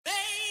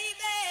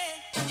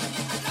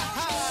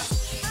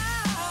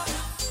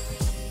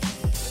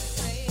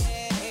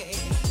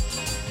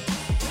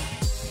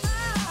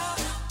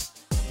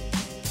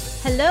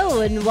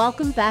Hello and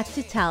welcome back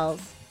to Tales.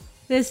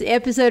 This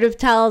episode of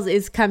Tales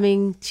is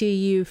coming to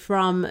you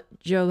from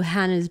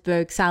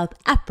Johannesburg, South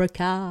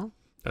Africa.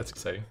 That's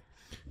exciting.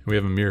 We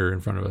have a mirror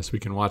in front of us. We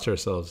can watch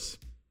ourselves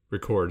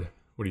record.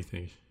 What do you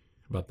think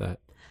about that?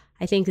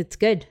 I think it's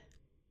good.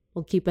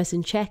 Will keep us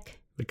in check.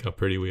 Look how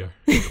pretty we are.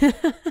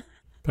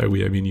 By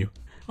we, I mean you.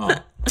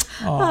 Aww.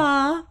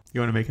 Aww. You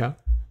want to make out?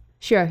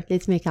 Sure,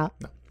 let's make out.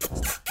 No.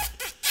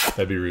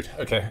 That'd be rude.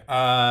 Okay.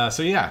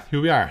 So yeah,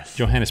 here we are.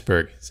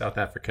 Johannesburg, South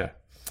Africa.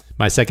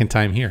 My second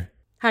time here.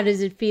 How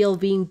does it feel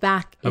being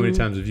back? How many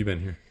times have you been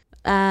here?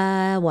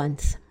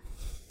 Once.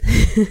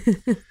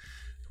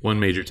 One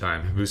major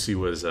time. Vusi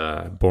was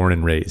born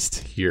and raised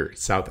here,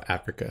 South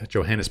Africa,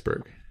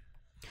 Johannesburg.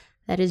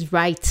 That is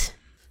right.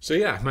 So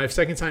yeah, my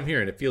second time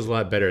here, and it feels a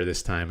lot better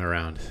this time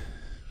around.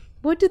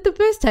 What did the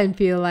first time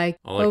feel like?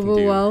 All I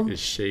can do is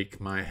shake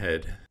my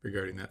head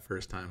regarding that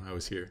first time I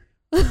was here.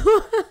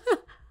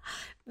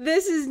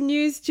 This is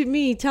news to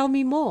me. Tell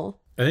me more.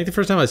 I think the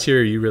first time I was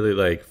here, you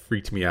really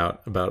freaked me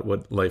out about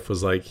what life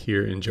was like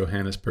here in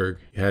Johannesburg.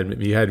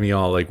 You had me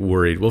all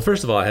worried. Well,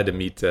 first of all, I had to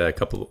meet a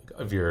couple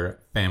of your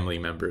family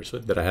members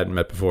that I hadn't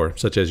met before,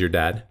 such as your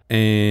dad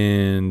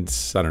and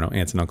I don't know,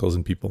 aunts and uncles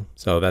and people.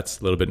 So that's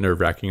a little bit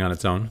nerve-wracking on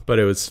its own, but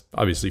it was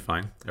obviously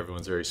fine.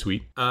 Everyone's very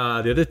sweet.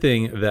 The other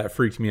thing that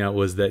freaked me out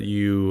was that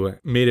you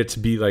made it to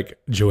be like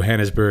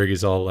Johannesburg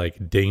is all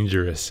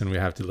dangerous and we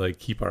have to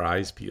keep our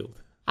eyes peeled.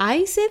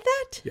 I said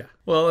that? Yeah.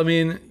 Well, I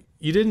mean,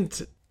 you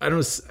didn't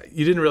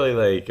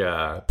really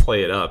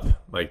play it up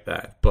like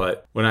that.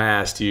 But when I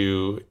asked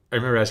you, I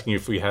remember asking you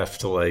if we have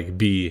to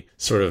be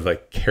sort of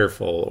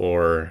careful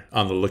or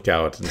on the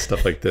lookout and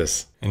stuff like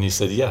this. And you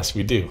said, yes,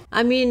 we do.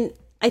 I mean,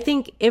 I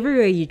think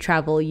everywhere you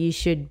travel, you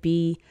should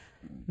be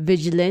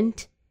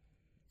vigilant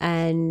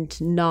and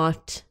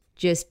not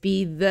just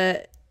be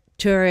the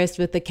tourist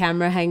with the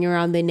camera hanging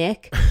around their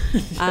neck.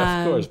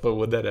 Yeah, of course. But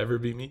would that ever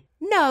be me?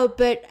 No,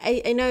 but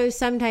I know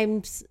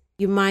sometimes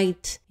you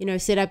might,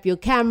 set up your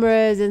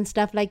cameras and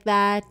stuff like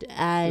that.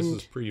 And this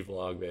is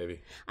pre-vlog,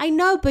 baby. I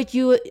know, but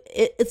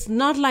it's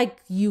not like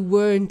you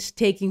weren't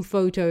taking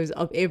photos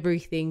of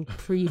everything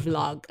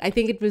pre-vlog. I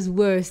think it was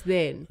worse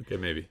then. Okay,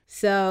 maybe.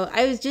 So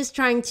I was just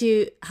trying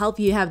to help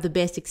you have the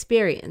best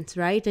experience,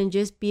 right? And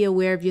just be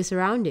aware of your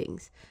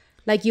surroundings.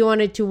 Like you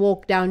wanted to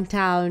walk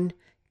downtown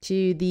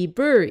to the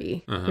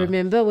brewery.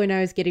 Remember when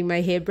I was getting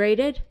my hair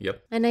braided?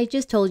 Yep. And I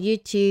just told you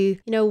to,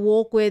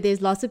 walk where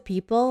there's lots of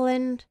people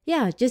and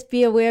just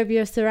be aware of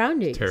your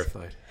surroundings.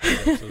 Terrified.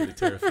 Absolutely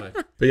terrified.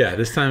 But yeah,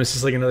 this time it's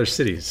just like another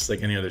city. It's just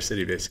like any other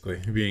city, basically,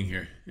 being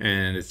here.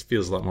 And it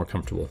feels a lot more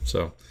comfortable.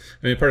 So,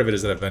 I mean, part of it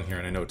is that I've been here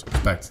and I know what to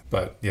expect.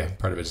 But yeah,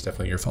 part of it is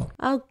definitely your fault.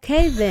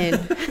 Okay,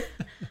 then.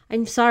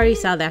 I'm sorry,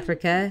 South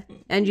Africa.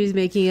 Andrew's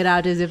making it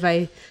out as if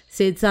I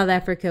said South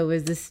Africa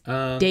was this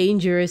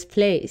dangerous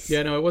place.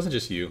 Yeah, no, it wasn't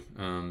just you.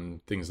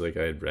 Things I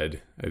had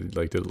read, I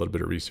did a little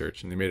bit of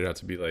research, and they made it out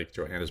to be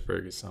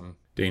Johannesburg is some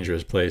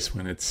dangerous place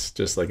when it's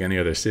just like any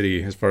other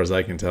city, as far as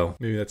I can tell.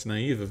 Maybe that's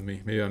naive of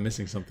me. Maybe I'm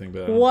missing something,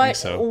 but I don't think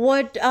so.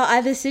 What are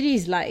other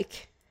cities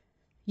like?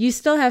 You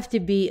still have to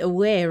be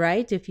aware,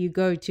 right? If you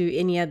go to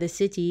any other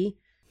city.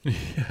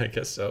 Yeah, I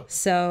guess so.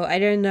 So I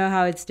don't know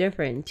how it's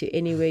different to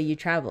anywhere you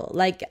travel.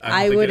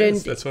 I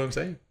wouldn't. That's what I'm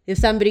saying. If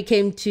somebody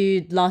came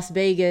to Las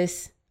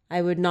Vegas,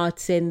 I would not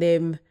send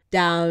them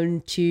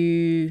down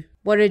to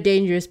what are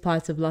dangerous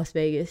parts of Las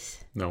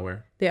Vegas?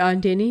 Nowhere. There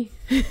aren't any.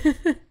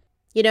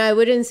 I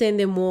wouldn't send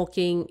them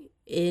walking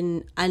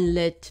in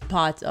unlit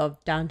parts of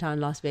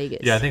downtown Las Vegas.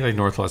 Yeah, I think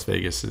North Las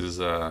Vegas is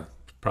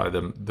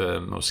probably the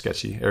most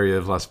sketchy area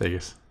of Las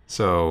Vegas.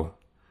 So.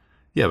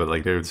 Yeah,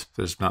 but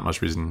there's not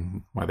much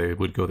reason why they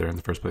would go there in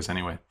the first place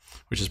anyway,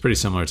 which is pretty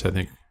similar to, I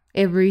think,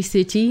 every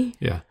city.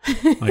 Yeah,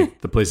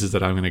 the places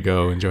that I'm going to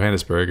go in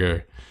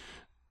Johannesburg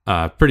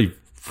are pretty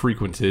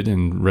frequented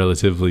and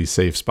relatively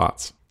safe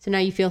spots. So now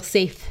you feel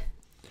safe.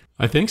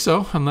 I think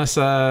so, unless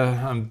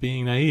I'm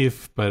being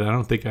naive, but I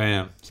don't think I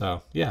am.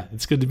 So yeah,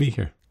 it's good to be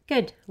here.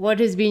 Good. What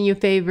has been your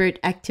favorite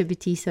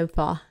activity so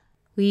far?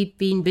 We've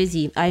been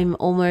busy. I'm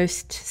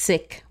almost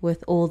sick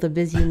with all the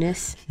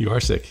busyness. You are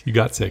sick. You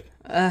got sick.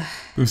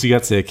 Lucy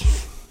got sick.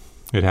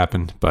 It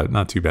happened, but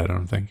not too bad, I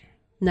don't think.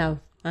 No.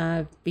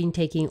 I've been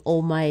taking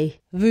all my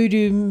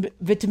voodoo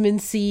vitamin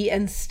C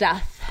and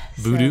stuff.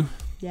 Voodoo? So,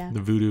 yeah.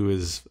 The voodoo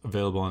is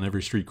available on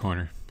every street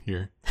corner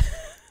here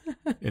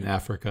in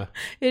Africa.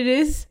 It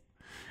is?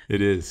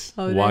 It is.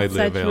 Oh, widely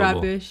that's such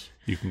available. Rubbish.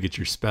 You can get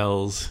your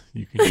spells.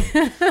 You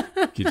can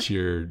get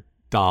your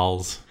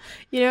dolls.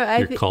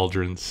 Your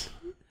cauldrons.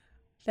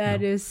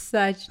 That is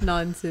such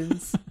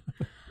nonsense.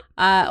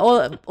 All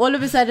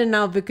of a sudden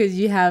now, because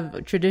you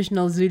have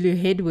traditional Zulu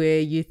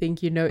headwear, you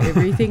think you know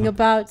everything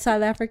about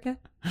South Africa?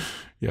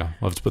 Yeah,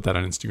 we'll have to put that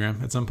on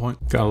Instagram at some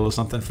point. Got a little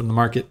something from the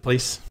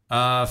marketplace.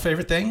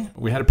 Favorite thing?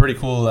 We had a pretty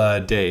cool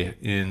day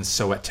in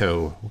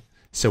Soweto.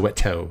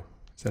 Soweto.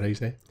 Is that how you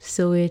say it?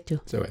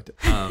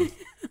 Soweto.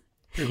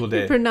 Pretty cool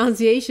The day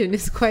pronunciation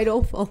is quite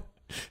awful.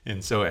 in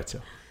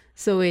Soweto.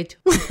 Soweto.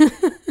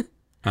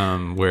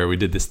 Where we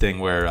did this thing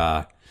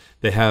where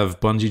they have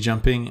bungee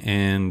jumping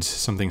and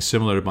something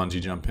similar to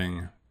bungee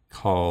jumping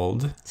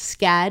called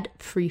SCAD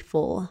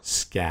freefall.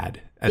 SCAD.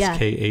 Yeah.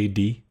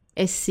 SKAD.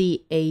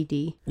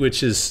 SCAD.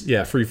 Which is,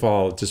 free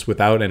fall just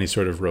without any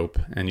sort of rope.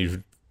 And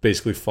you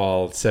basically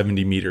fall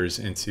 70 meters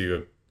into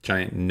a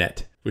giant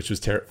net, which was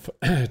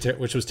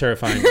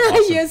terrifying.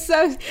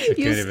 Awesome.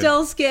 You're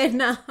still scared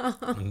now.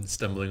 I'm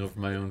stumbling over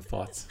my own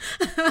thoughts.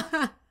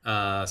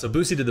 So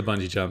Boosie did the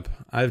bungee jump.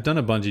 I've done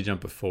a bungee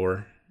jump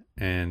before,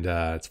 and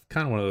it's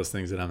kind of one of those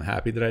things that I'm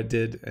happy that I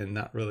did and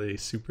not really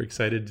super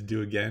excited to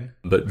do again.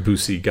 But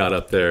Boosie got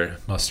up there,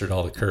 mustered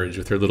all the courage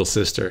with her little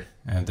sister,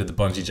 and did the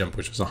bungee jump,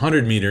 which was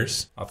 100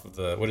 meters off of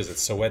the,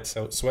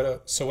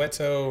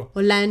 Soweto?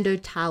 Orlando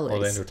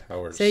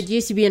Towers. So it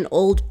used to be an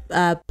old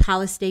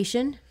power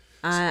station.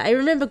 I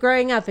remember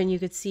growing up and you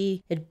could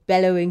see it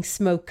bellowing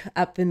smoke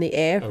up in the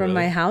air from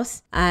my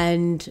house.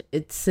 And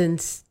it's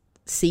since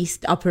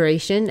ceased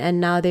operation, and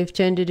now they've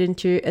turned it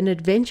into an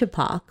adventure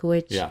park,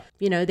 which,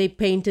 they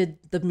painted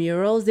the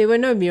murals. There were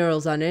no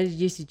murals on it. It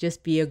used to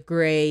just be a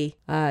gray,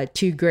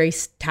 two gray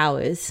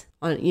towers.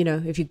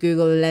 If you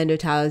Google Orlando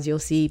Towers, you'll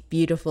see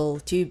beautiful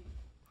two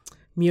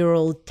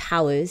mural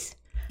towers.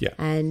 Yeah.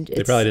 And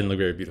they probably didn't look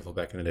very beautiful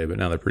back in the day, but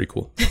now they're pretty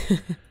cool.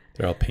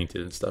 They're all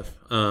painted and stuff.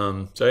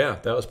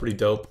 That was pretty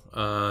dope.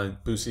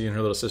 Boosie and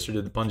her little sister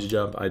did the bungee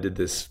jump. I did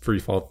this free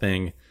fall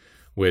thing,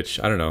 which,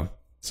 I don't know,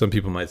 some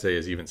people might say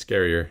is even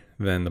scarier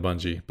than the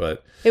bungee,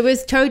 but it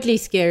was totally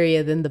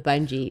scarier than the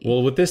bungee.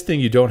 Well, with this thing,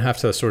 you don't have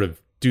to sort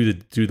of do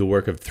the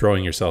work of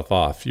throwing yourself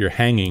off. You're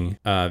hanging,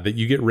 that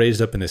you get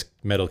raised up in this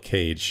metal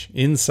cage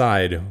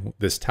inside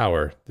this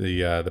tower,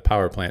 the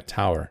power plant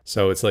tower.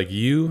 So it's like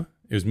it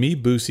was me,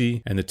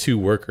 Boosie, and the two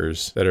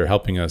workers that are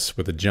helping us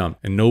with the jump,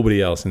 and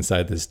nobody else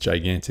inside this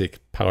gigantic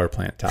power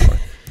plant tower.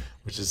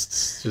 Which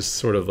is just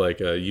sort of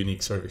like a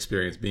unique sort of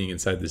experience being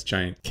inside this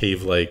giant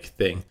cave-like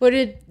thing. Would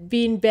it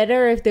been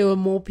better if there were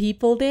more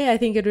people there? I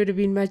think it would have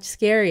been much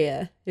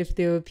scarier if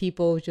there were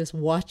people just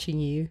watching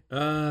you. I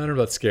don't know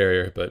about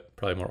scarier, but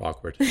probably more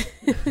awkward.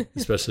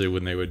 Especially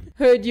when they would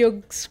heard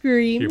your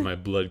scream. Hear my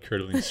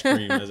blood-curdling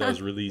scream as I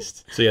was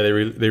released. So yeah,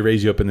 they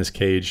raise you up in this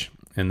cage,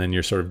 and then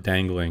you're sort of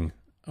dangling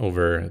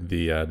over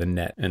the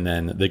net, and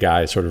then the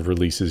guy sort of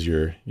releases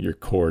your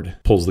cord,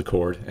 pulls the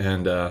cord,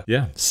 and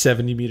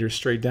 70 meters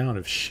straight down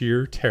of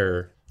sheer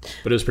terror.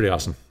 But it was pretty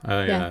awesome.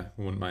 I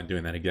wouldn't mind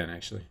doing that again,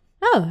 actually.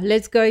 Oh,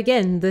 let's go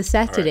again this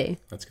Saturday. Right,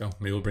 let's go.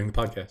 Maybe we'll bring the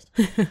podcast.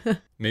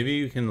 Maybe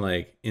you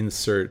can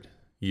insert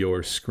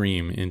your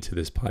scream into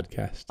this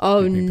podcast.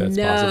 Oh, that's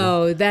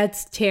possible?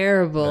 That's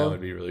terrible. That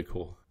would be really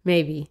cool.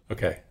 Maybe.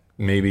 Okay.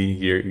 Maybe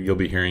you'll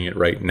be hearing it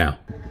right now.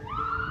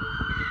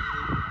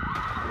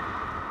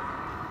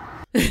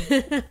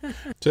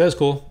 So that's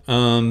cool.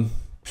 I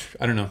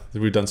don't know.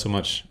 We've done so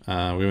much.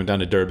 We went down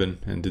to Durban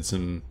and did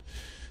some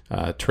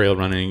trail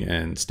running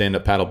and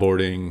stand-up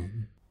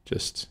paddleboarding.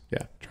 Just,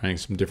 trying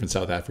some different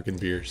South African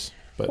beers.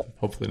 But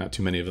hopefully not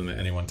too many of them at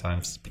any one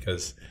time,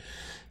 because I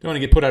don't want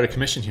to get put out of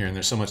commission here, and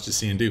there's so much to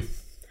see and do.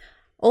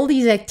 All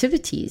these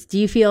activities. Do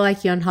you feel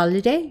like you're on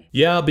holiday?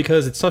 Yeah,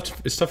 because it's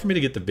tough for me to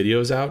get the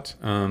videos out,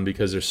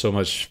 because there's so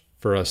much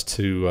for us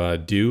to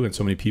do and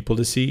so many people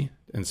to see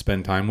and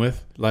spend time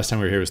with. Last time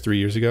we were here was 3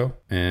 years ago,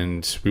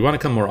 and we want to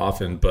come more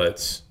often,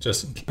 but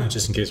just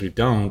in case we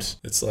don't,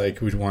 it's like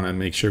we'd want to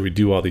make sure we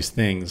do all these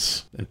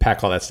things and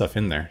pack all that stuff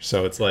in there.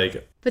 So it's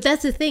like... But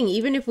that's the thing,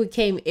 even if we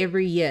came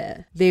every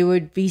year, there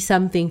would be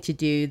something to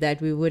do that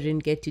we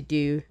wouldn't get to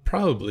do.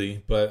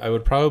 Probably, but I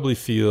would probably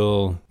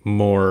feel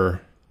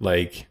more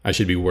like I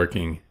should be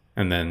working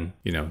and then,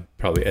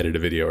 probably edit a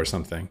video or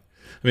something.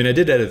 I mean, I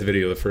did edit the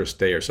video the first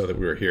day or so that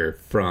we were here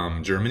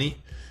from Germany,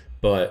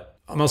 but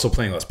I'm also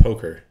playing less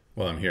poker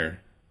while I'm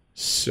here,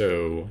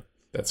 so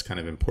that's kind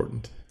of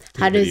important.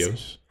 How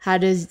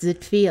does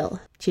it feel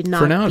to not?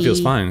 For now, it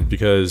feels fine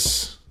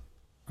because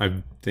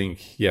I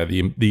think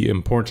the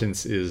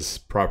importance is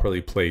properly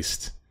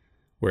placed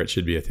where it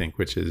should be. I think,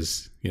 which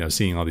is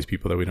seeing all these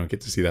people that we don't get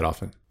to see that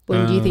often.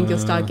 When do you think you'll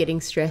start getting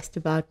stressed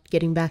about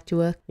getting back to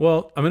work?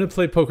 Well, I'm going to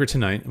play poker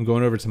tonight. I'm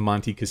going over to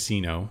Monte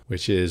Casino,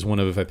 which is one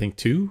of I think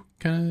 2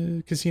 kind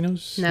of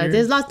casinos. No, here.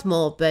 There's lots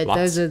more, but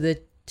those are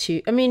the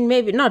 2. I mean,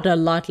 maybe not a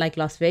lot like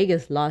Las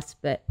Vegas lots,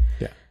 but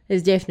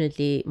there's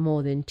definitely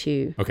more than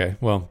 2. Okay,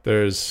 well,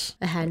 there's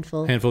a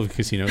handful of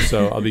casinos.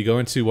 So I'll be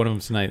going to one of them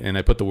tonight, and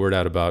I put the word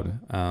out about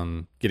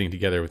getting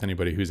together with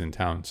anybody who's in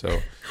town. So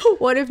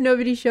what if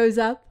nobody shows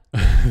up?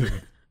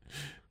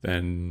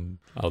 Then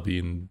I'll be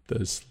in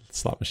the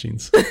slot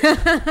machines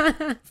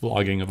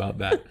vlogging about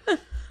that.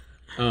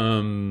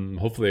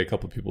 Hopefully a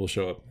couple people will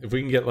show up. If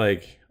we can get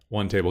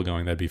one table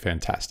going, that'd be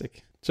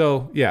fantastic.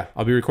 So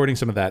I'll be recording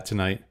some of that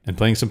tonight and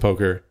playing some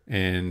poker,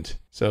 and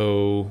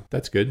so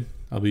that's good.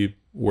 I'll be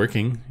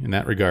working in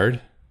that regard,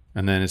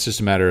 and then it's just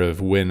a matter of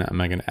when am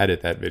I going to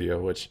edit that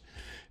video, which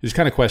is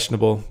kind of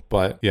questionable,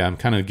 but I'm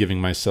kind of giving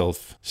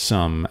myself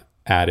some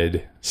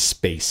added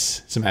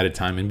space, some added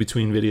time in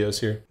between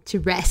videos here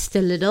to rest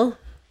a little.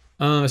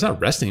 It's not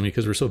resting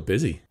because we're so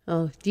busy.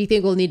 Oh, do you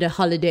think we'll need a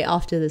holiday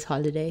after this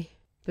holiday?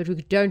 But we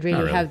don't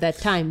really have that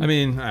time. I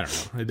mean, I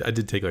don't know. I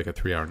did take like a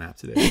 3-hour nap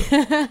today.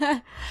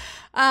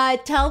 So.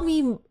 Tell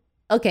me.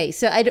 Okay,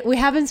 so we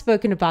haven't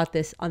spoken about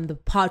this on the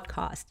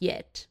podcast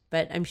yet,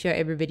 but I'm sure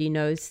everybody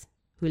knows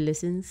who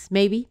listens.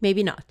 Maybe,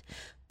 maybe not.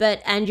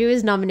 But Andrew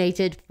is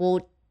nominated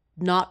for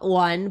not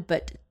 1,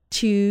 but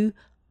 2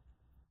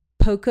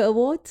 poker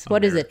awards.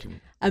 What is it?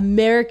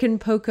 American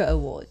Poker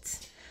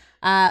Awards.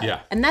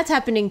 And that's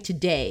happening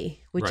today,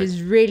 which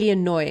is really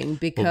annoying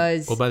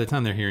because... Well, by the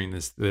time they're hearing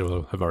this, it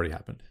will have already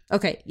happened.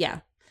 Okay,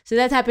 yeah. So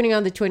that's happening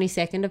on the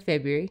 22nd of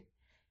February.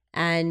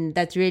 And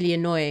that's really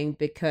annoying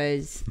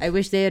because I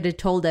wish they had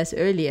told us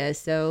earlier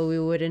so we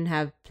wouldn't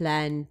have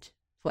planned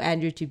for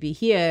Andrew to be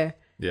here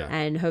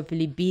and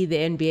hopefully be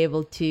there and be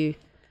able to...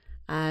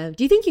 do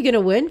you think you're going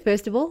to win,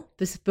 first of all?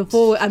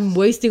 Before I'm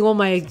wasting all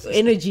my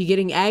energy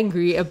getting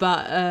angry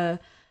about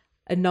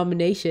a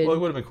nomination. Well, it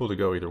would have been cool to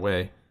go either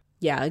way.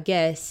 Yeah, I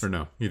guess. Or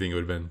no? You think it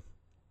would have been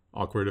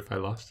awkward if I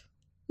lost?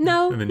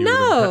 No, and then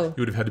you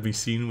would have had to be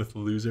seen with the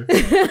loser?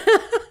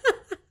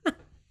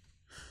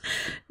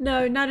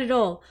 No, not at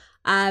all.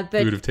 But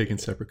you would have taken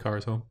separate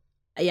cars home?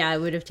 Yeah, I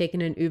would have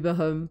taken an Uber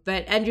home.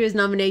 But Andrew is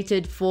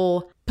nominated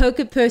for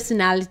Poker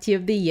Personality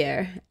of the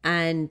Year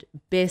and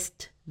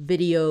Best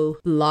Video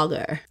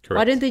Blogger. Correct.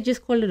 Why didn't they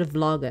just call it a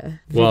vlogger?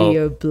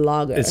 Video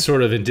blogger. It's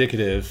sort of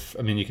indicative.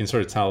 I mean, you can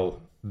sort of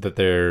tell that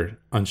they're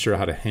unsure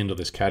how to handle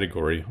this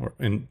category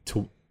and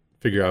to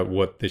figure out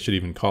what they should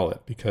even call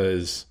it.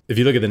 Because if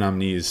you look at the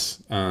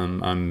nominees,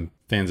 I'm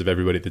fans of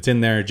everybody that's in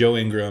there. Joe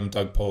Ingram,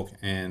 Doug Polk,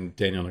 and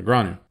Daniel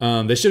Negreanu.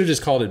 They should have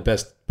just called it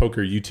Best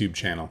Poker YouTube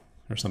Channel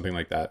or something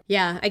like that.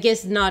 Yeah, I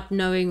guess not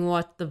knowing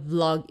what the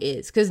vlog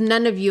is. Because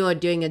none of you are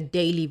doing a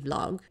daily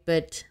vlog,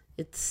 but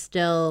it's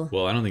still...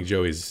 Well, I don't think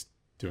Joey's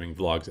doing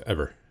vlogs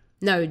ever.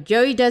 No,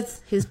 Joey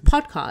does his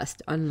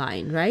podcast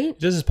online, right? He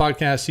does his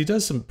podcast. He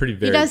does some pretty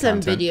varied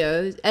content. Some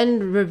videos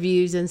and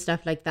reviews and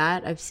stuff like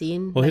that. I've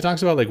seen. Well, he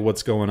talks about like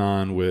what's going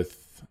on with...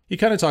 He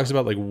kind of talks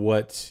about like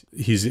what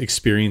he's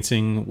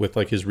experiencing with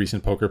like his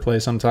recent poker play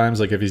sometimes.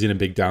 Like if he's in a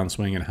big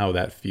downswing and how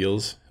that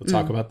feels. He'll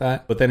talk about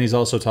that. But then he's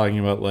also talking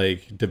about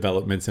like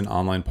developments in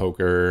online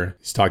poker.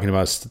 He's talking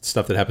about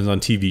stuff that happens on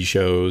TV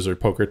shows or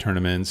poker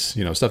tournaments.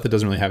 You know, stuff that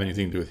doesn't really have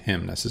anything to do with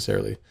him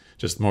necessarily.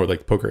 Just more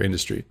like poker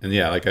industry. And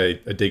yeah, like I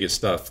dig his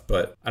stuff,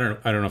 but I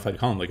don't know if I'd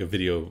call him like a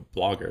video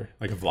blogger,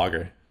 like a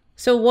vlogger.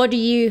 So what do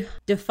you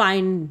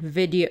define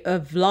a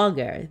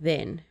vlogger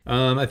then?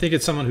 I think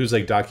it's someone who's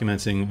like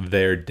documenting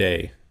their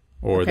day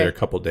or their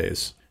couple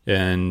days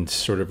and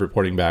sort of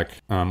reporting back,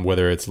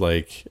 whether it's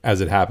like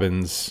as it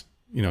happens,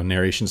 you know,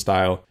 narration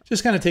style,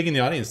 just kind of taking the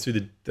audience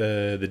through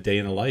the day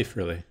in the life,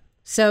 really.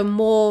 So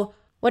more,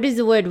 what is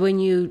the word when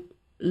you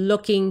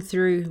looking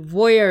through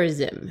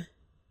voyeurism?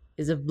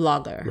 Is a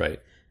vlogger, right?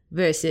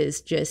 Versus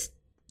just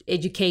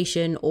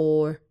education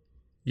or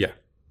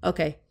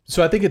okay.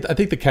 So I think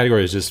the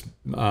category is just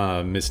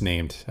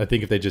misnamed. I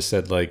think if they just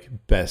said like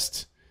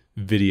best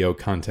video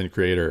content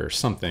creator or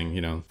something,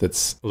 you know,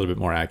 that's a little bit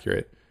more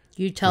accurate.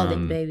 You tell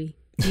them, baby.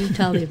 You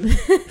tell them.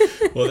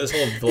 Well, this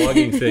whole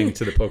vlogging thing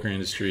to the poker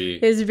industry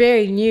is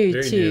very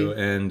new too,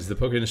 and the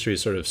poker industry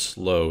is sort of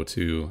slow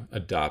to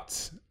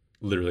adopt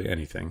literally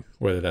anything,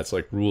 whether that's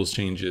like rules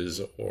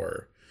changes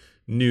or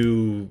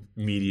new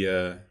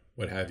media,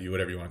 what have you,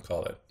 whatever you want to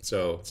call it.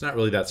 So it's not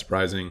really that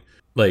surprising.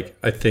 Like,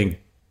 I think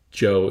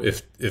Joe,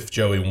 if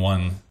Joey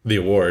won the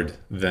award,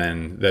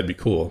 then that'd be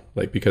cool.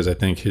 Like, because I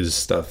think his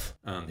stuff,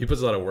 he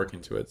puts a lot of work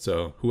into it.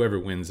 So whoever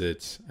wins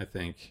it, I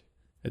think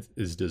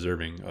is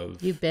deserving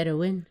of. You better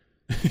win.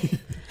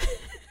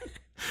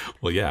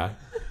 Well, yeah.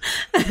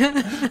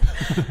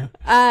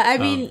 I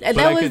mean,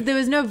 there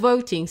was no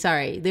voting.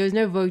 Sorry, there was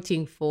no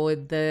voting for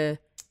the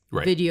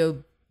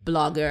video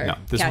blogger. No,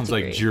 this one's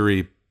like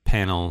jury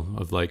panel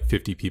of like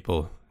 50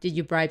 people. Did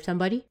you bribe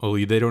somebody? Oh,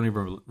 they don't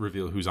even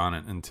reveal who's on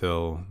it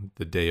until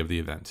the day of the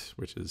event,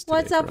 which is today.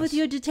 What's up with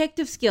your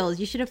detective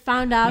skills? You should have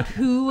found out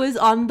who was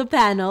on the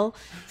panel.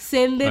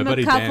 Send them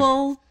a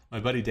couple. My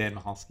buddy Dan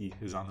Mahalski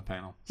is on the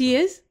panel. So, he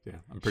is? Yeah,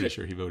 I'm pretty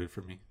sure he voted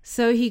for me.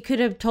 So he could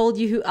have told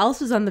you who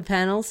else was on the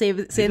panel.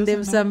 Send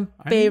them some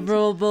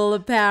favorable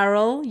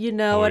apparel. You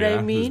know what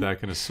I mean? Is that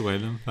going to sway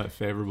them? That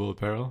favorable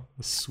apparel?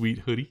 A sweet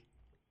hoodie?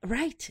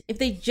 Right. If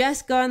they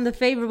just go on the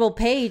favorable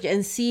page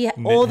and see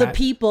all the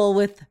people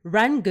with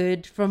Run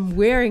Good from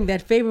wearing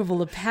that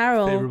favorable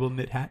apparel. Favorable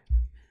knit hat.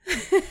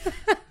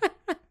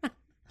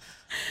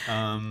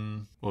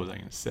 What was I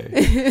going to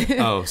say?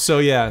 Oh, so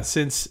yeah,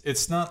 since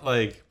it's not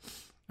like,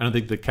 I don't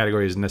think the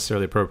category is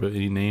necessarily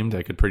appropriately named.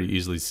 I could pretty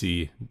easily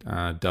see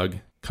Doug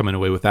coming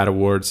away with that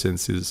award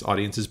since his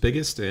audience is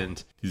biggest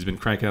and he's been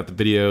cranking out the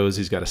videos.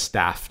 He's got a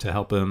staff to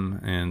help him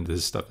and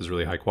his stuff is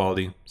really high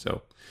quality.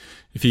 So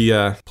if he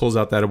pulls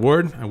out that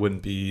award, I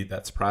wouldn't be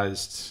that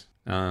surprised.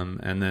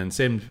 And then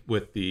same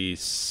with the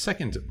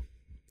second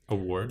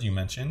award you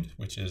mentioned,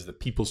 which is the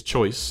People's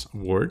Choice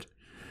Award,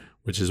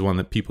 which is one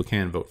that people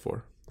can vote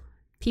for.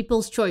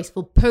 People's Choice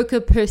for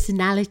Poker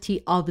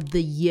Personality of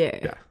the Year.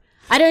 Yeah.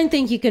 I don't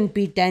think you can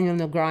beat Daniel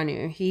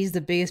Negreanu. He's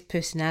the biggest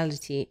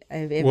personality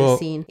I've ever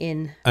seen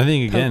in I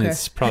think, again, poker.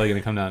 it's probably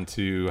going to come down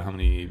to how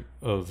many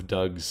of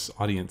Doug's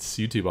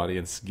YouTube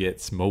audience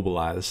gets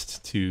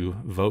mobilized to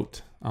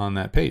vote on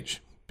that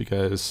page,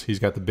 because he's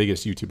got the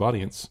biggest YouTube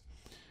audience,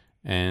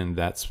 and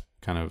that's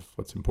kind of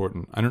what's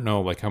important. I don't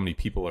know like how many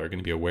people are going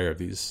to be aware of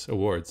these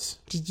awards.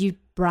 Did you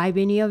bribe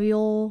any of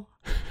your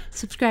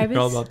subscribers?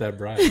 All about that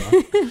bribe,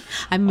 huh?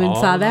 I'm in All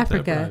South about that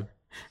Africa. bribe.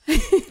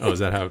 Oh, is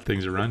that how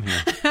things are run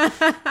here?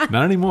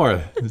 Not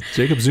anymore.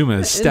 Jacob Zuma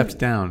has stepped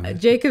down.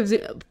 Jacob's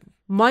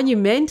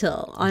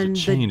monumental. On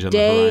change the on the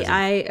day horizon.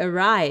 I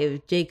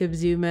arrived, Jacob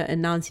Zuma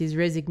announced his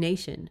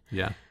resignation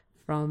Yeah,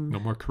 from... no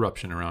more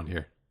corruption around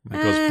here.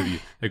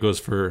 That goes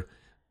for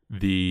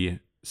the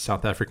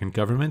South African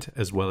government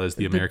as well as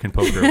the American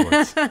Poker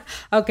Awards.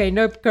 Okay,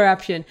 no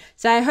corruption.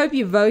 So I hope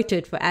you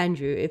voted for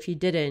Andrew. If you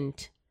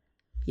didn't,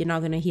 you're not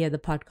going to hear the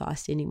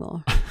podcast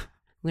anymore. I'm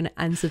going to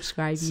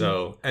unsubscribe you.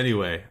 So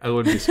anyway, I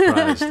wouldn't be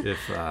surprised if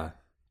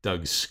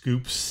Doug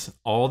scoops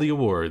all the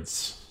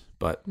awards.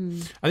 But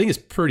I think it's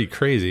pretty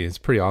crazy. It's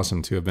pretty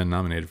awesome to have been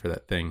nominated for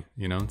that thing.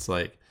 You know, it's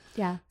like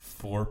Yeah.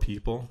 4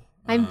 people.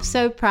 I'm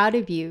so proud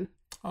of you.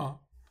 Oh,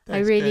 I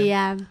really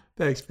am.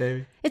 Thanks,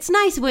 baby. It's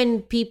nice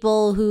when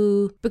people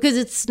who, because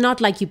it's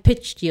not like you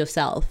pitched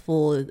yourself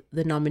for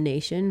the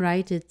nomination,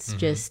 right? It's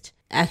just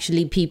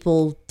actually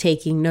people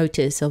taking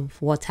notice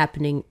of what's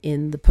happening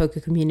in the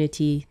poker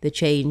community, the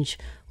change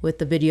with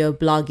the video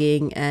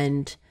blogging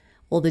and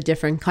all the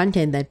different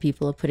content that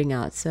people are putting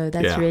out. So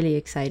that's really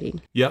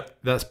exciting. Yep,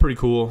 that's pretty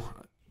cool.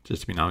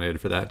 Just to be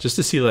nominated for that. Just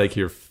to see like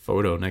your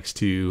photo next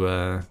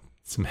to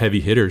some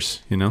heavy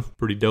hitters, you know?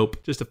 Pretty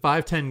dope. Just a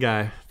 5'10"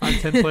 guy,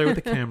 5'10" player with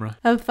a camera.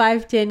 A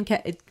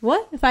 5'10",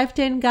 what? A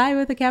 5'10" guy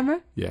with a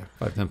camera? Yeah,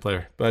 5'10"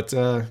 player. But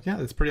yeah,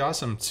 it's pretty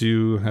awesome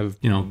to have,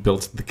 you know,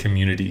 built the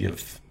community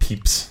of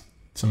peeps.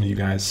 Some of you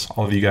guys,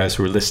 all of you guys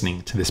who are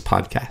listening to this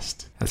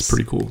podcast. That's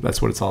pretty cool. That's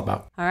what it's all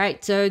about. All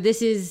right. So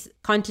this is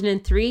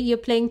Continent 3 you're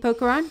playing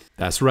poker on?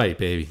 That's right,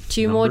 baby.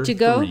 2 more to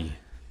go? 3.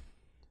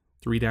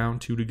 3 down,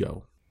 2 to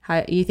go.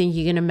 How you think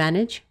you're going to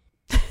manage?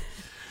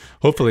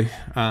 Hopefully.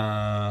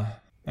 I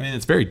mean,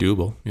 it's very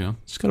doable, you know.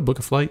 Just got to book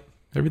a flight.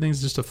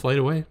 Everything's just a flight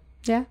away.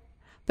 Yeah.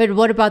 But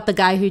what about the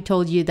guy who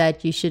told you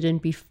that you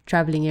shouldn't be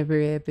traveling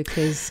everywhere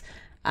because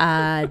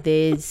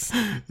there's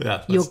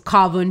your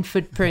carbon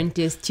footprint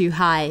is too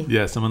high?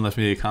 Yeah, someone left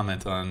me a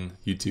comment on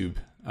YouTube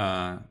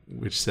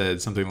which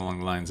said something along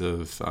the lines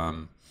of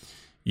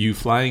you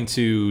flying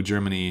to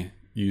Germany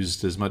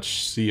used as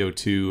much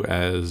CO2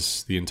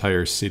 as the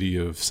entire city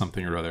of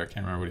something or other. I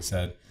can't remember what he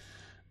said.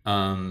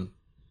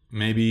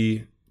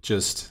 Maybe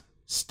just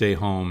stay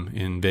home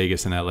in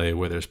Vegas and LA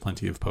where there's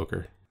plenty of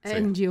poker.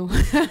 And your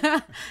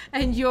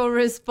and your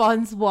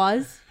response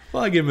was?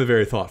 Well, I gave him a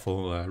very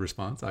thoughtful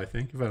response, I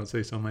think, if I don't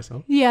say so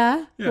myself.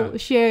 Yeah. Yeah. Well,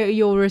 share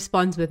your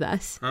response with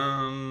us.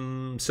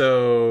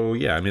 So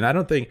yeah, I mean,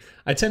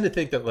 I tend to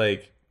think that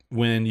like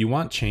when you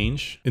want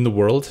change in the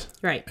world,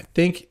 Right. I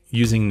think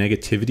using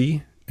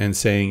negativity and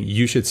saying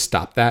you should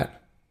stop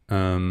that.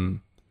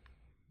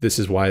 This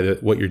is why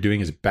what you're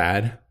doing is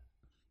bad.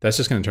 That's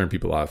just going to turn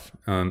people off.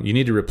 You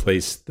need to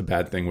replace the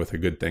bad thing with a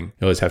good thing.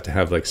 You always have to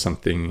have like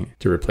something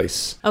to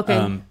replace.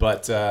 Okay.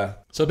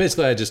 So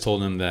basically I just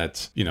told him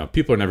that, you know,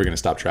 people are never going to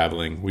stop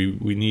traveling.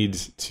 We need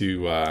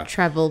to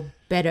Travel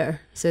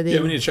better. So we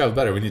need to travel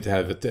better. We need to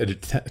have a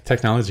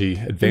technology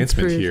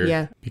advancement Improve, here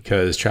yeah.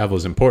 because travel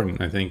is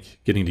important. I think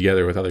getting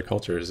together with other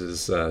cultures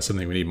is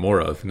something we need more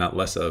of, not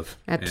less of.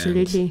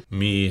 Absolutely. And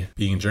me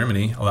being in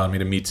Germany allowed me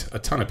to meet a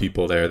ton of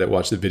people there that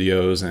watched the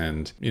videos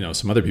and, you know,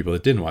 some other people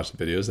that didn't watch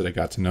the videos that I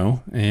got to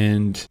know.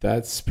 And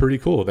that's pretty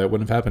cool. That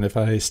wouldn't have happened if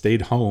I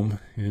stayed home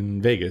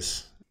in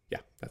Vegas. Yeah,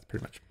 that's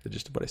pretty much the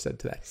gist of what I said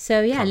today.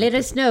 So yeah, let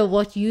us know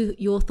what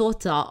your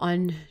thoughts are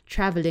on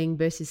traveling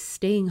versus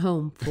staying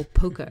home for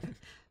poker.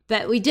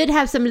 But we did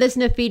have some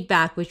listener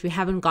feedback, which we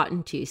haven't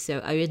gotten to. So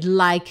I would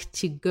like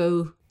to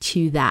go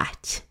to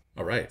that.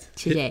 All right.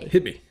 Today.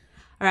 Hit me.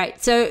 All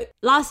right. So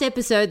last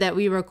episode that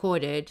we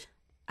recorded,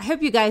 I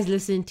hope you guys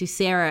listened to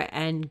Sarah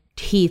and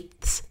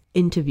Heath's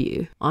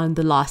interview on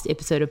the last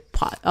episode of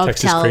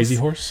Texas Tales. Crazy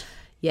Horse?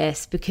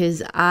 Yes,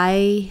 because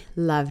I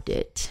loved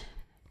it.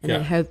 And I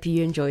Yeah. hope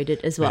you enjoyed it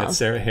as We well. had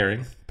Sarah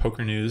Herring,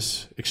 poker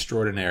news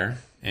extraordinaire,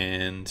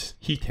 and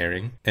Heath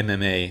Herring,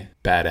 MMA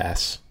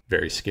badass,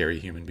 very scary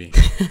human being,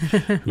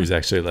 who's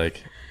actually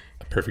like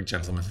a perfect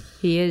gentleman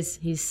He is.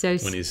 He's so...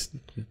 when he's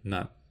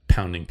not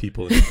pounding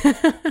people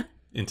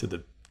into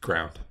the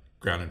ground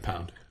and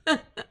pound. All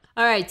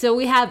right. So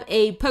we have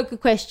a poker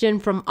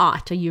question from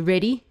Art. Are you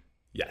ready?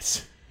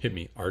 Yes. Hit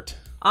me, Art.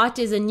 Art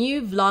is a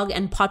new vlog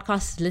and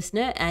podcast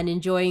listener and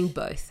enjoying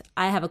both.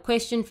 I have a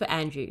question for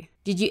Andrew.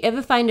 Did you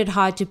ever find it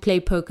hard to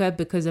play poker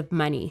because of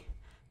money?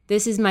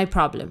 This is my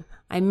problem.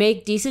 I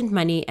make decent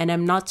money and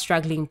I'm not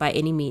struggling by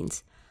any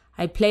means.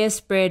 I play a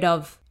spread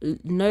of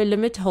no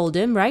limit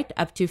hold'em, right?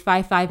 Up to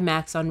 5-5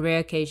 max on rare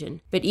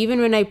occasion. But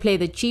even when I play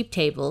the cheap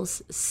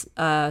tables,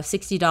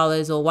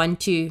 $60 or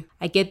 1-2,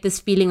 I get this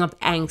feeling of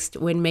angst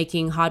when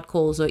making hard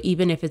calls or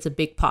even if it's a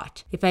big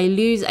pot. If I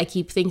lose, I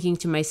keep thinking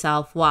to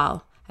myself,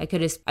 wow, I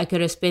could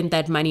have spent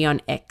that money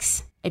on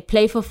X. I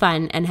play for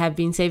fun and have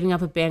been saving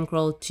up a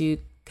bankroll to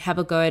have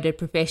a go at it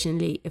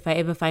professionally if I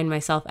ever find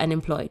myself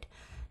unemployed.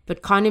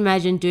 But can't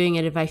imagine doing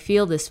it if I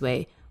feel this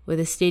way with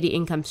a steady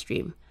income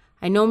stream.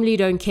 I normally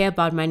don't care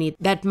about money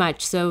that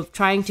much, so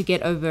trying to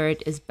get over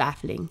it is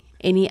baffling.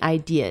 Any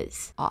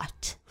ideas,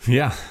 Art?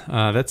 Yeah,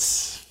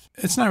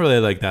 it's not really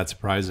like that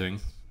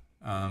surprising.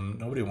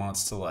 Nobody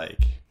wants to like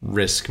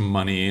risk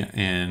money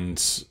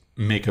and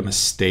make a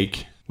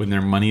mistake when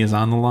their money is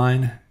on the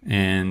line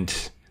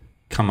and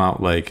come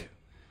out like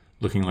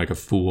looking like a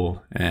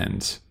fool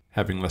and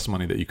having less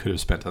money that you could have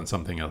spent on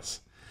something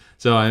else.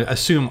 So I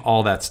assume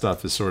all that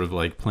stuff is sort of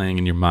like playing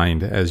in your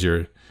mind as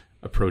you're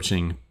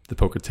approaching the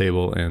poker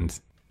table and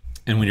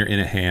when you're in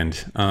a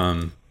hand.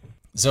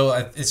 So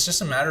it's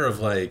just a matter of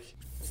like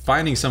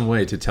finding some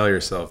way to tell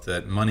yourself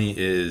that money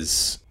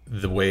is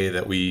the way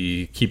that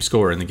we keep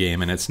score in the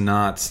game, and it's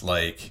not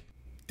like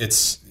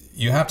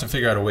you have to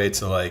figure out a way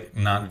to like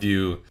not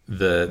view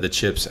the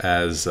chips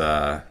as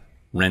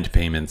rent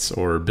payments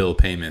or bill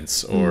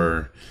payments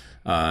or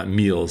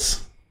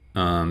meals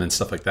and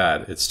stuff like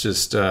that. It's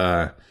just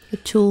a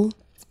tool.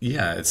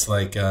 Yeah, it's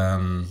like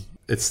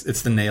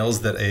it's the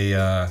nails that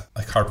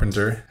a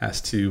carpenter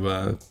has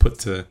to put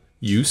to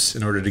use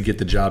in order to get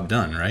the job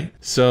done, right?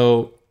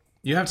 So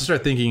you have to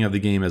start thinking of the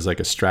game as like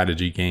a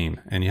strategy game,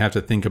 and you have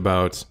to think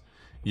about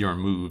your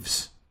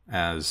moves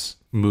as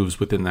moves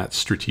within that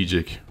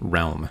strategic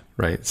realm,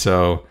 right?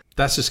 So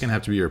that's just going to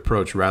have to be your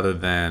approach rather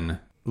than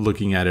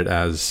looking at it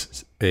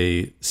as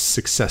a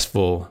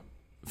successful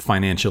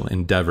financial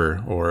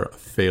endeavor or a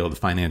failed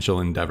financial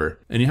endeavor.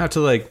 And you have to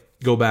like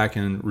go back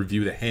and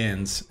review the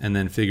hands and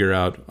then figure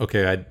out,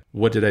 okay,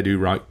 what did I do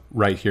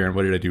right here and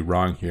what did I do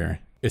wrong here?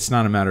 It's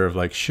not a matter of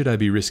like, should I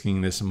be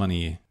risking this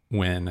money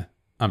when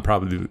I'm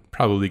probably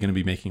going to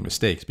be making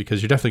mistakes,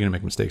 because you're definitely going to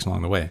make mistakes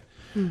along the way.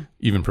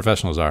 Even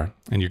professionals are,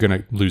 and you're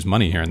going to lose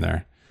money here and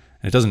there.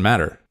 And it doesn't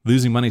matter.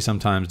 Losing money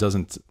sometimes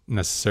doesn't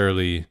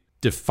necessarily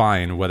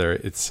define whether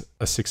it's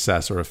a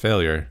success or a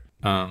failure.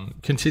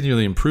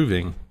 Continually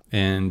improving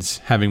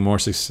and having more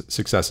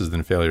successes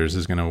than failures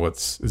is going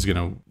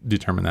to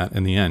determine that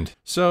in the end.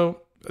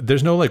 So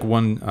there's no like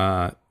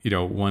one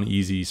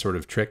easy sort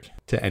of trick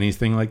to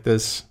anything like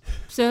this.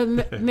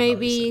 So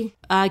maybe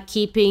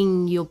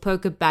keeping your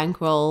poker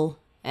bankroll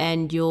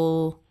and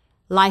your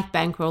life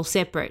bankroll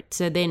separate,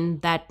 so then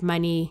that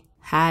money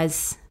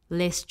has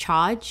less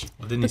charge.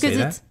 Well, didn't he say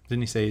that?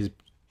 Didn't he say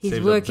he's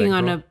working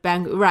on a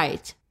bank?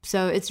 Right.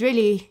 So it's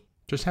really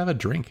just have a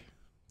drink,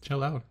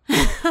 chill out,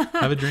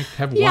 have a drink,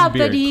 have one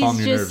beer, calm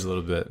your nerves a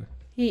little bit.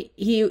 He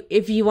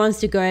if he wants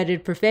to go at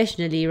it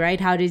professionally,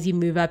 right? How does he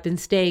move up in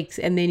stakes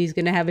and then he's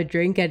going to have a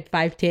drink at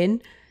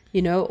 5-10,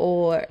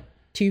 or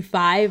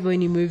 2-5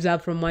 when he moves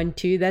up from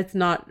 1-2? That's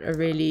not a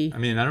really. I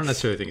mean, I don't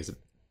necessarily think it's a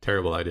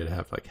terrible idea to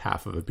have like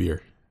half of a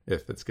beer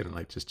if it's going to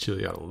like just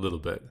chill you out a little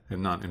bit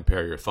and not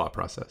impair your thought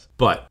process.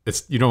 But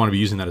you don't want to be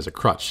using that as a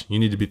crutch. You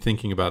need to be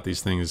thinking about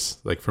these things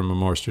like from a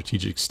more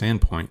strategic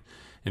standpoint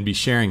and be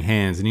sharing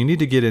hands. And you need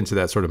to get into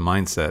that sort of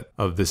mindset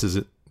of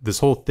this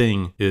whole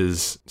thing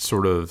is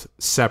sort of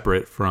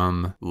separate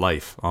from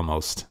life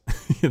almost.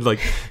 Like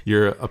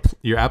your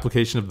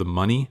application of the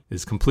money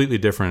is completely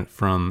different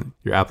from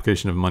your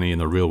application of money in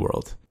the real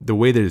world. The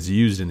way that it's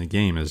used in the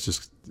game is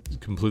just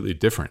completely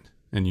different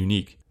and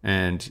unique.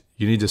 And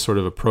you need to sort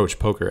of approach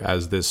poker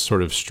as this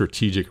sort of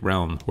strategic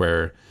realm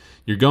where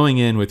you're going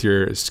in with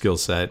your skill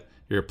set,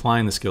 you're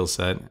applying the skill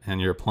set, and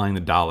you're applying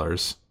the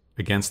dollars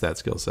against that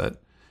skill set.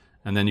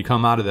 And then you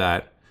come out of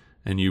that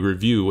and you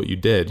review what you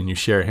did and you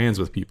share hands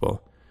with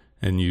people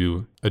and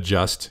you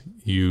adjust,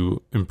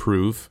 you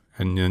improve,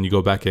 and then you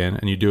go back in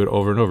and you do it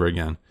over and over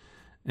again.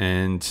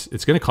 And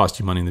it's going to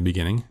cost you money in the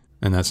beginning.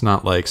 And that's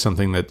not like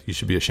something that you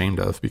should be ashamed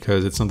of,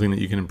 because it's something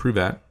that you can improve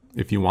at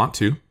if you want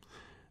to.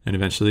 And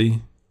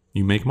eventually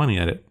you make money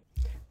at it.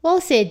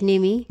 Well said,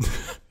 Nimi.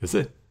 Is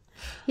it?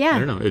 Yeah. I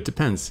don't know. It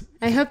depends.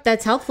 I hope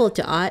that's helpful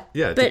to Art.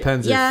 Yeah, it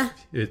depends. Yeah.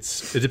 It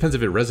depends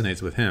if it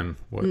resonates with him,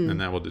 and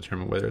that will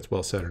determine whether it's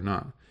well said or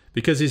not.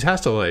 Because he has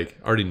to like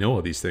already know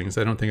all these things.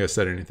 I don't think I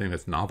said anything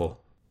that's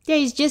novel. Yeah,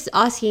 he's just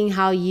asking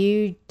how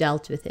you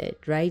dealt with it,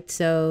 right?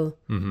 So.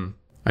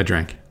 I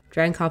drank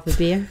half a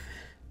beer.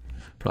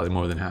 Probably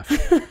more than half.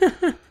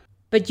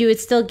 But you would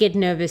still get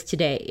nervous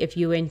today if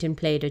you went and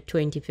played a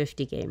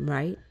 20-50 game,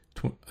 right?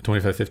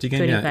 25-50 game?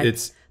 25. Yeah,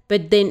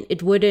 But then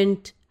it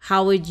wouldn't.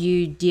 How would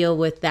you deal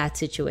with that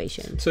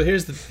situation? So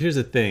here's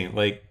the thing.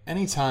 Like,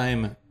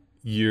 anytime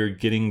you're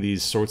getting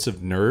these sorts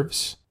of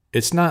nerves,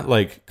 it's not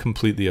like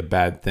completely a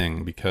bad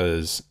thing,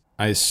 because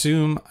I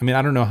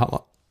don't know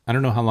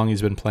how long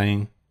he's been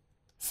playing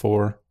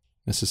for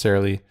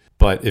necessarily,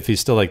 but if he's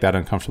still like that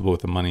uncomfortable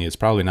with the money, it's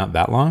probably not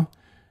that long.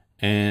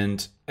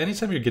 And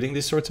anytime you're getting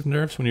these sorts of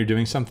nerves when you're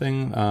doing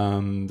something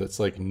that's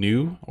like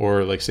new,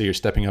 or like say you're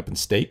stepping up in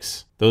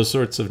stakes, those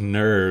sorts of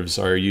nerves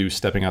are you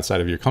stepping outside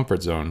of your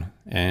comfort zone.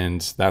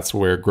 And that's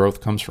where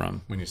growth comes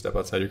from, when you step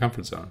outside your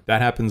comfort zone.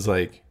 That happens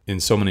like in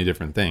so many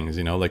different things,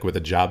 you know, like with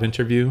a job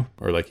interview,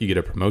 or like you get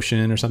a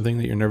promotion or something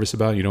that you're nervous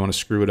about. You don't want to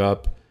screw it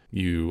up.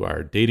 You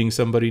are dating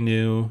somebody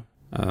new.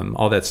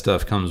 All that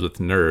stuff comes with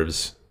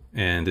nerves.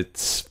 And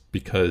it's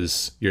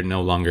because you're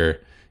no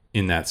longer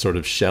in that sort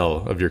of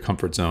shell of your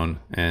comfort zone.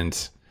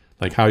 And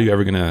like, how are you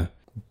ever going to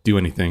do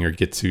anything or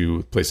get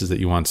to places that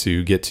you want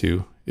to get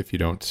to if you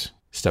don't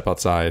step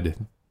outside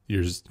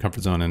your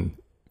comfort zone and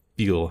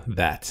feel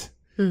that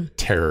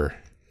terror,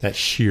 that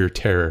sheer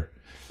terror?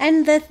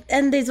 And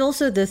there's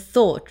also the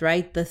thought,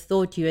 right? The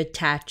thought you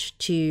attach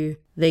to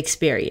the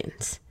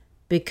experience,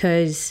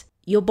 because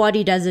your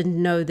body doesn't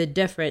know the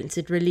difference.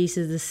 It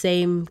releases the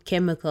same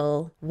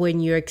chemical when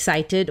you're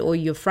excited or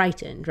you're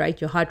frightened, right?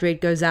 Your heart rate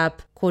goes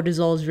up,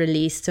 cortisol is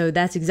released. So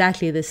that's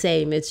exactly the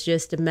same. It's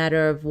just a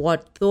matter of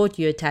what thought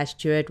you attach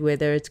to it,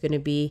 whether it's going to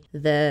be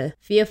the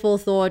fearful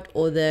thought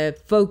or the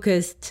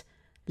focused,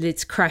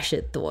 let's crush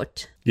it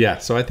thought. Yeah.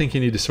 So I think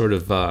you need to sort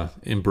of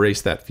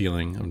embrace that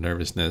feeling of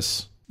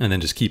nervousness and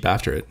then just keep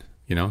after it,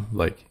 you know,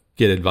 like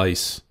get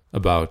advice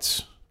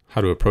about how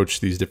to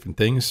approach these different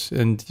things.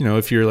 And, you know,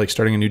 if you're like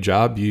starting a new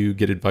job, you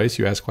get advice,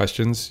 you ask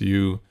questions,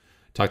 you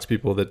talk to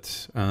people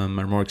that are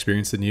more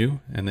experienced than you,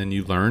 and then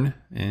you learn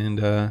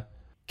and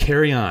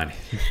carry on,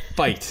 you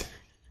fight,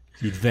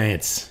 you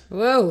advance.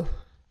 Whoa.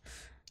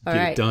 All get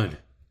right. it done.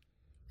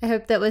 I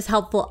hope that was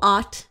helpful,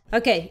 Art.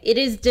 Okay, it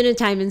is dinner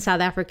time in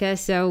South Africa,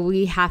 so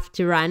we have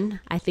to run.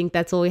 I think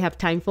that's all we have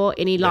time for.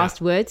 Any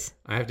last words?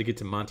 I have to get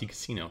to Monte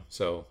Casino,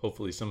 so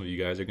hopefully some of you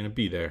guys are going to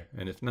be there.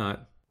 And if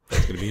not,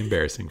 that's going to be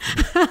embarrassing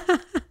for me.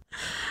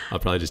 I'll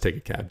probably just take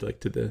a cab like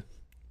to the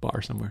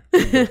bar somewhere.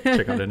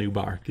 Check out a new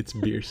bar. Get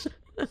some beers.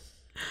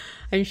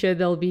 I'm sure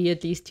there'll be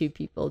at least 2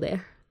 people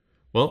there.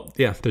 Well,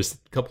 yeah, there's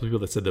a couple of people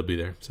that said they'll be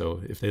there.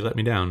 So if they let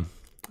me down,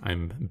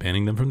 I'm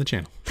banning them from the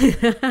channel.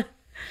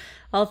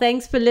 Well,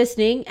 thanks for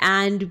listening.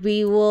 And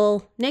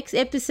next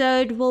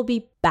episode, we'll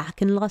be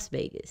back in Las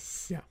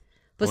Vegas. Yeah.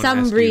 For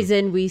some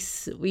reason, we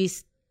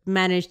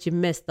managed to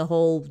miss the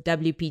whole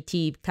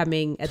WPT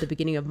coming at the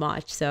beginning of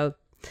March. So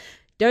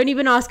don't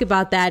even ask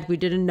about that. We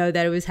didn't know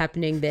that it was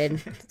happening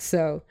then.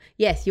 So,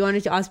 yes, you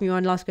wanted to ask me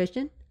one last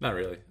question? Not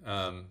really.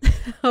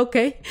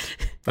 Okay.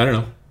 I don't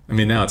know. I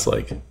mean, now it's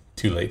like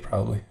too late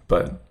probably.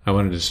 But I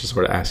wanted to just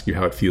sort of ask you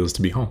how it feels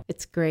to be home.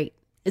 It's great.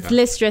 It's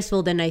less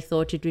stressful than I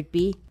thought it would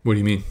be. What do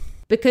you mean?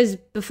 Because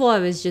before I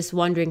was just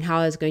wondering how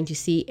I was going to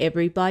see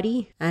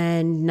everybody.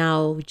 And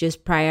now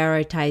just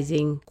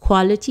prioritizing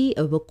quality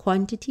over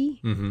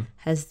quantity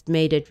has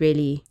made it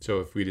really So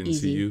if we didn't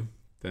easy. See you,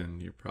 then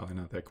you're probably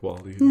not that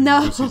quality.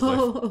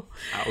 No.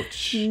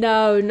 Ouch.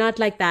 No, not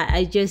like that.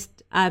 I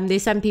just,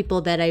 there's some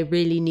people that I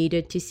really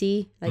needed to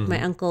see. Like my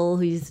uncle,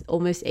 who's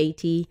almost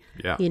 80.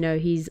 Yeah. You know,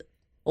 he's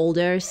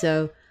older.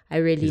 So I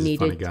really He's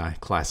needed. a funny guy.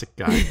 Classic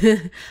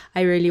guy.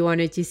 I really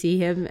wanted to see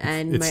him.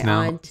 And it's my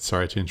now, aunt.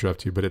 Sorry to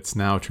interrupt you, but it's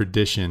now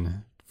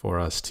tradition for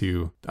us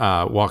to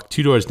walk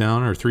 2 doors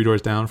down or 3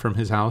 doors down from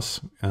his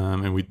house.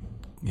 And we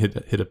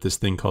hit up this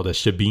thing called a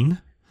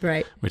shebeen.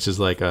 Right. Which is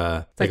like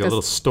a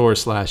little store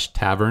 /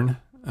 tavern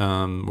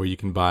where you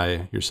can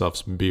buy yourself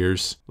some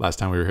beers. Last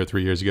time we were here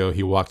 3 years ago,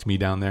 he walked me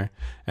down there.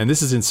 And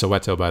this is in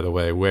Soweto, by the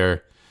way,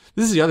 where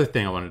this is the other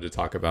thing I wanted to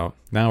talk about.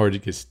 Now we're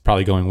just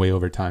probably going way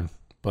over time.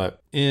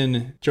 But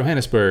in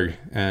Johannesburg,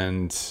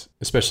 and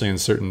especially in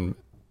certain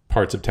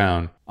parts of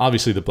town,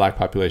 obviously the black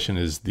population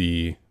is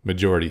the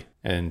majority.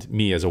 And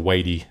me as a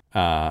whitey,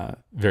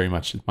 very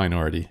much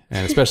minority.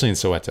 And especially in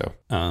Soweto,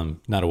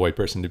 not a white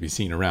person to be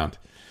seen around.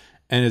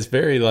 And it's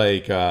very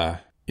like,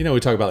 we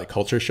talk about like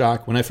culture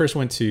shock. When I first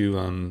went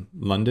to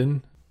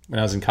London, when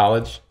I was in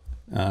college,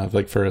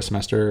 like for a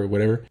semester or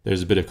whatever,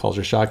 there's a bit of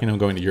culture shock,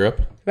 going to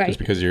Europe. Right. Just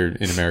because you're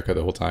in America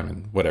the whole time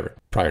and whatever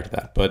prior to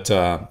that. But,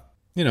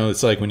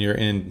 it's like when you're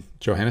in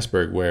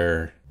Johannesburg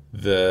where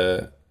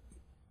the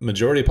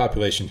majority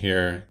population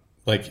here,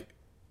 like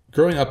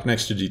growing up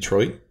next to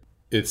Detroit,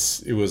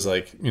 it was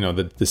like,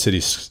 the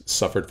city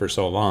suffered for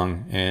so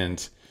long.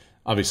 And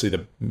obviously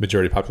the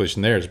majority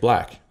population there is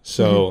black.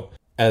 So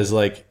as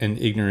like an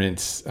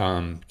ignorant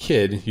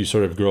kid, you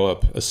sort of grow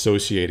up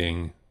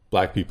associating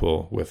black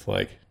people with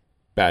like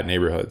bad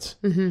neighborhoods.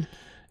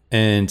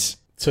 And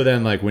so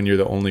then like when you're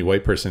the only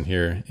white person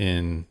here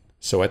in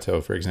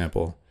Soweto, for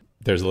example,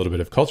 there's a little bit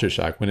of culture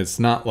shock when it's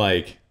not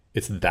like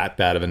it's that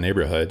bad of a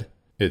neighborhood.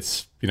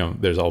 It's,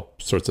 there's all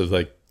sorts of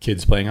like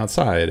kids playing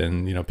outside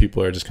and,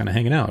 people are just kind of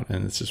hanging out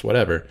and it's just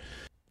whatever.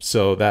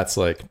 So that's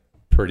like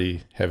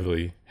pretty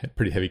heavy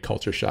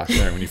culture shock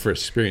there when you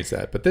first experience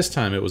that. But this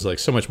time it was like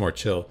so much more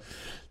chill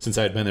since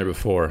I had been there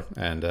before.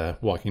 And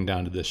walking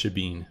down to the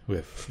shebeen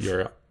with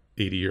your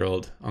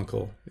 80-year-old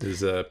uncle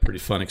is a pretty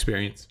fun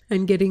experience.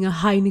 And getting a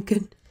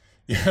Heineken.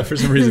 Yeah, for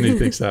some reason he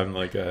thinks I'm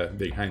like a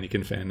big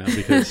Heineken fan now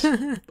because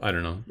I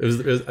don't know. It was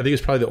I think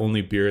it's probably the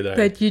only beer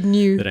that you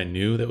knew that I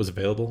knew that was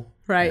available.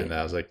 Right. And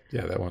I was like,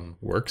 yeah, that one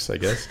works, I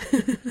guess.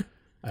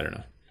 I don't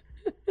know.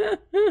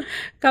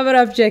 Cover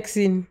up,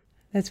 Jackson.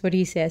 That's what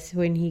he says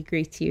when he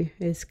greets you,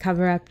 is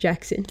cover up,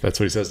 Jackson. That's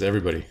what he says to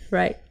everybody.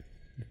 Right.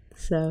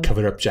 So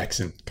Cover up,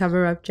 Jackson.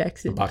 Cover up,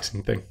 Jackson. The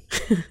boxing thing.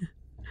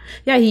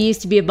 Yeah, he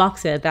used to be a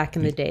boxer back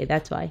in the day.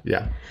 That's why.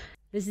 Yeah.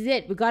 This is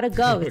it. We gotta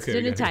go. It's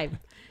Okay, dinner time.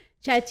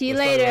 Chat to you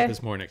Let's talk later. about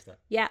this more next time.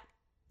 Yeah.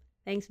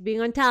 Thanks for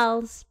being on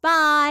Tals.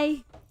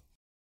 Bye.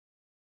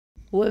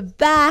 We're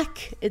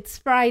back. It's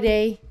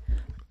Friday.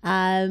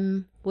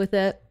 With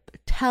a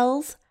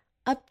Tals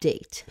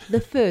update, the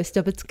first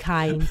of its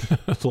kind.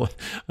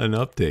 An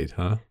update,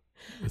 huh?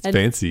 It's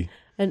fancy.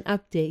 An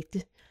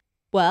update.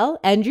 Well,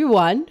 Andrew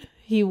won.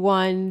 He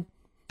won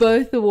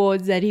both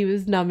awards that he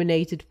was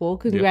nominated for.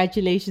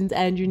 Congratulations,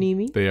 Andrew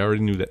Nemi. They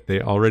already knew that.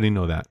 They already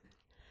know that.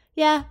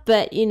 Yeah,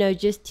 but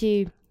just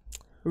to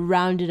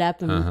round it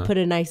up and put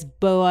a nice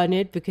bow on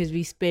it, because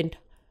we spent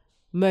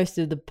most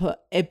of the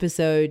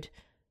episode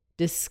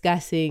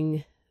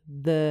discussing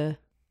the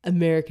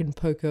American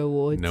Poker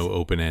Awards. No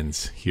open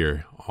ends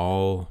here.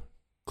 All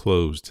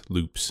closed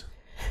loops.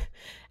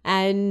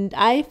 And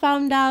I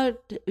found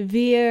out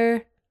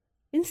via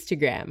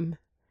Instagram.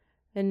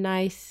 A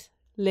nice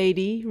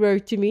lady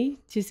wrote to me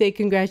to say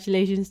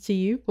congratulations to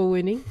you for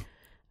winning.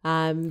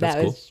 That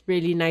cool. was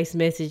really nice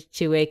message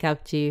to wake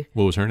up to.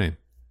 What was her name?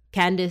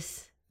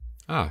 Candice.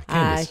 Ah,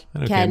 Candice. I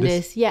know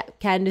Candice. Yeah,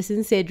 Candice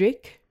and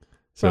Cedric.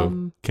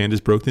 So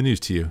Candice broke the news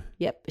to you.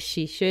 Yep,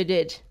 she sure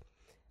did.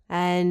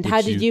 And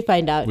how did you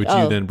find out? Which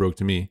you then broke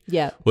to me.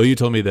 Yeah. Well, you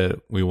told me that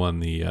we won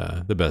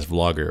the best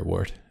vlogger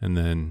award, and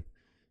then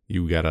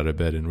you got out of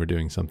bed and were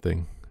doing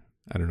something.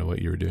 I don't know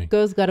what you were doing.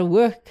 Girls gotta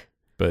work.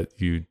 But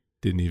you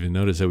didn't even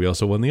notice that we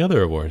also won the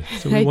other award.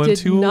 So we I won did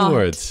 2 not.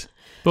 awards.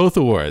 Both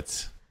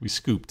awards. We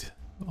scooped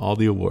all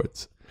the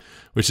awards,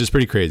 which is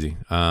pretty crazy.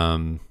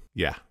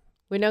 Yeah.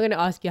 We're not going to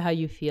ask you how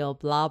you feel,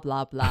 blah,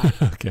 blah, blah.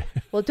 Okay.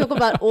 We'll talk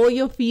about all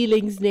your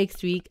feelings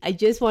next week. I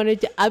just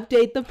wanted to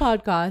update the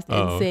podcast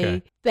and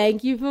say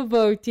thank you for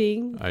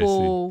voting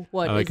for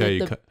what I like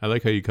is I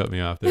like how you cut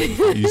me off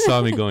there. You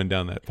saw me going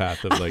down that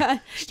path of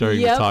like starting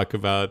to talk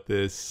about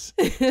this,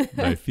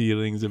 my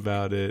feelings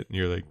about it. And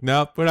you're like,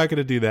 nope, we're not going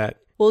to do that.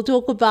 We'll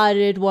talk about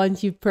it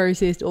once you've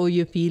processed all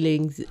your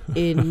feelings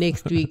in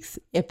next week's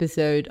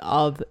episode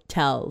of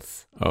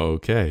Tells.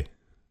 Okay.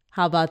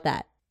 How about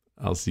that?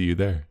 I'll see you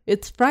there.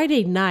 It's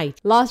Friday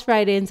night, last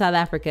Friday in South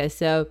Africa.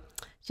 So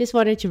just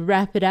wanted to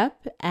wrap it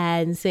up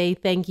and say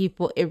thank you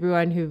for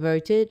everyone who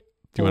voted.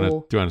 Do you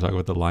want to talk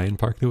about the lion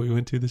park that we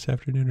went to this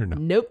afternoon or no?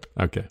 Nope.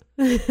 Okay.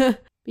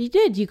 You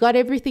did. You got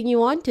everything you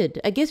wanted.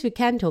 I guess we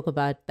can talk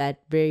about that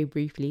very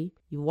briefly.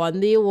 You won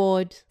the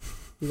award.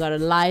 You got a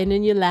lion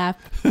in your lap.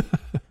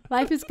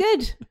 Life is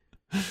good.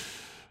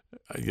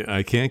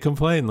 I can't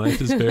complain. Life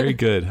is very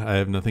good. I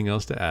have nothing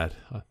else to add.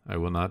 I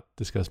will not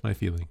discuss my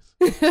feelings.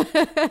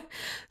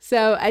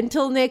 So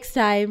until next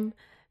time,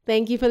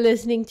 thank you for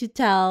listening to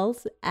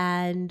Tells,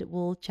 and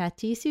we'll chat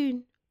to you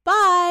soon.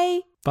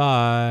 Bye.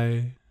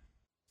 Bye.